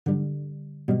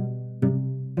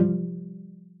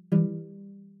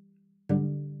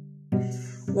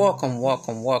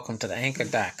Welcome to the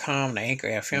Anchor.com, the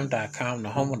AnchorFM.com, the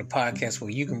home of the podcast where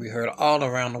you can be heard all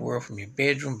around the world from your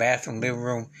bedroom, bathroom, living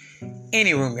room,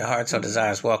 any room your heart so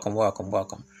desires. Welcome.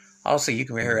 Also, you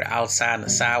can be heard outside in the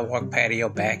sidewalk, patio,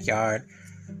 backyard,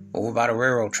 over by the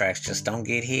railroad tracks. Just don't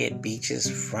get hit. Beaches,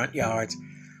 front yards.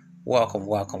 Welcome.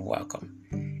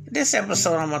 In this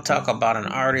episode, I'm going to talk about an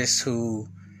artist who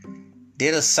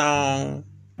did a song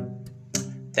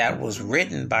that was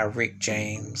written by Rick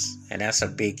James, and that's a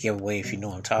big giveaway if you know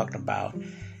what I'm talking about.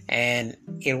 And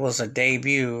it was a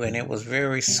debut, and it was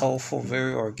very soulful,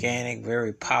 very organic,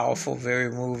 very powerful,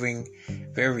 very moving,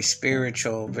 very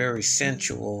spiritual, very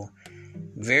sensual,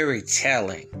 very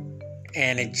telling.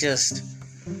 And it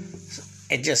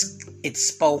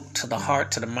spoke to the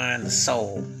heart, to the mind, the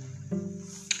soul.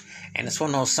 And it's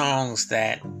one of those songs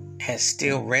that has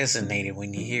still resonated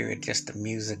when you hear it, just the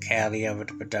musicality of it,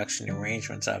 the production, the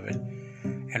arrangements of it.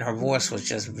 And her voice was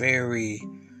just very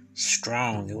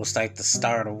strong. It was like the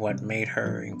start of what made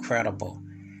her incredible.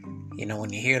 You know,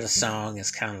 when you hear the song,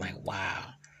 it's kind of like, wow.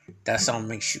 That song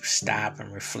makes you stop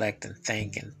and reflect and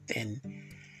think. And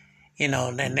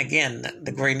again,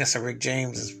 the greatness of Rick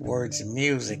James is words and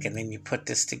music. And then you put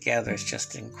this together, it's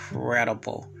just an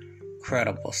incredible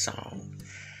song.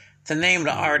 The name of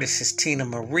the artist is Teena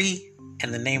Marie,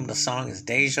 and the name of the song is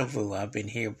Deja Vu. I've been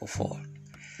here before.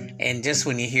 And just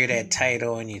when you hear that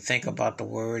title and you think about the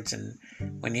words, and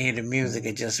when you hear the music,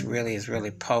 it just really is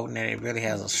really potent, and it really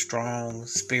has a strong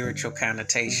spiritual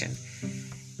connotation.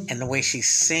 And the way she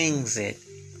sings it,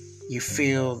 you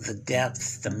feel the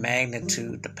depth, the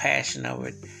magnitude, the passion of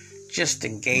it, just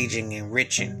engaging,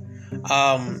 enriching.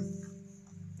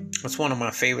 It's one of my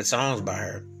favorite songs by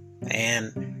her.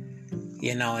 And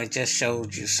it just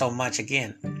showed you so much.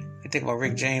 Again, you think about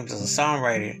Rick James as a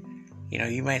songwriter,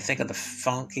 you may think of the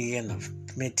funky and the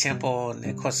mid-tempo and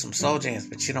of course some slow jams,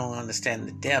 but you don't understand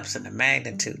the depths and the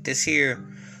magnitude. This here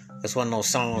was one of those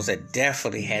songs that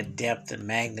definitely had depth and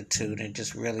magnitude and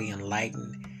just really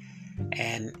enlightened.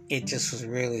 And it just was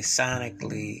really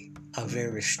sonically a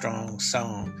very strong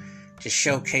song. Just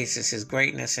showcases his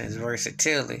greatness and his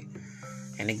versatility.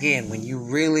 And again, when you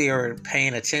really are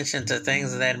paying attention to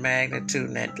things of that magnitude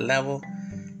and that level,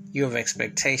 you have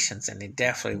expectations, and it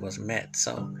definitely was met.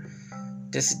 So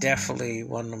this is definitely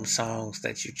one of them songs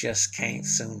that you just can't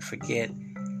soon forget.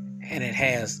 And it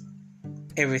has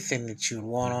everything that you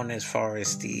want on as far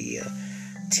as the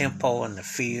tempo and the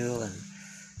feel. And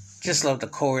just love the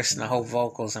chorus and the whole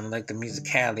vocals and like the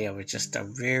musicality of it. Just a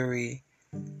very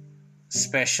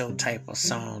special type of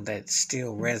song that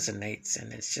still resonates,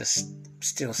 and it just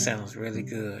still sounds really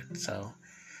good. So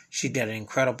she did an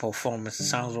incredible performance. The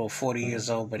song's over 40 years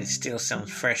old, but it still sounds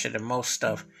fresher than most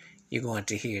stuff you're going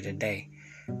to hear today.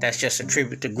 That's just a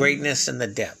tribute to greatness and the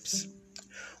depths.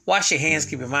 Wash your hands,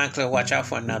 keep your mind clear, watch out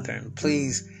for another, and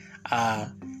please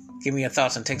give me your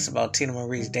thoughts and takes about Teena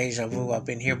Marie's Deja Vu. I've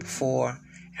been here before.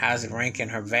 How's it rank in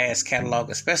her vast catalog,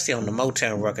 especially on the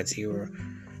Motown Records era?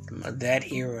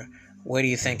 That era. Where do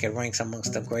you think it ranks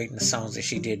amongst the greatest songs that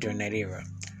she did during that era?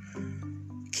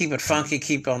 Keep it funky,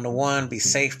 keep on the one, be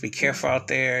safe, be careful out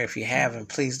there. If you haven't,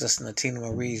 please listen to Teena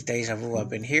Marie's Deja Vu. I've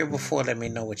been here before. Let me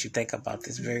know what you think about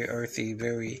this very earthy,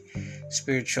 very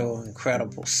spiritual,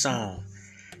 incredible song.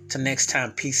 Till next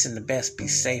time, peace and the best. Be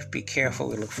safe, be careful.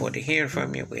 We look forward to hearing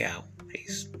from you. We out.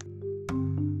 Peace.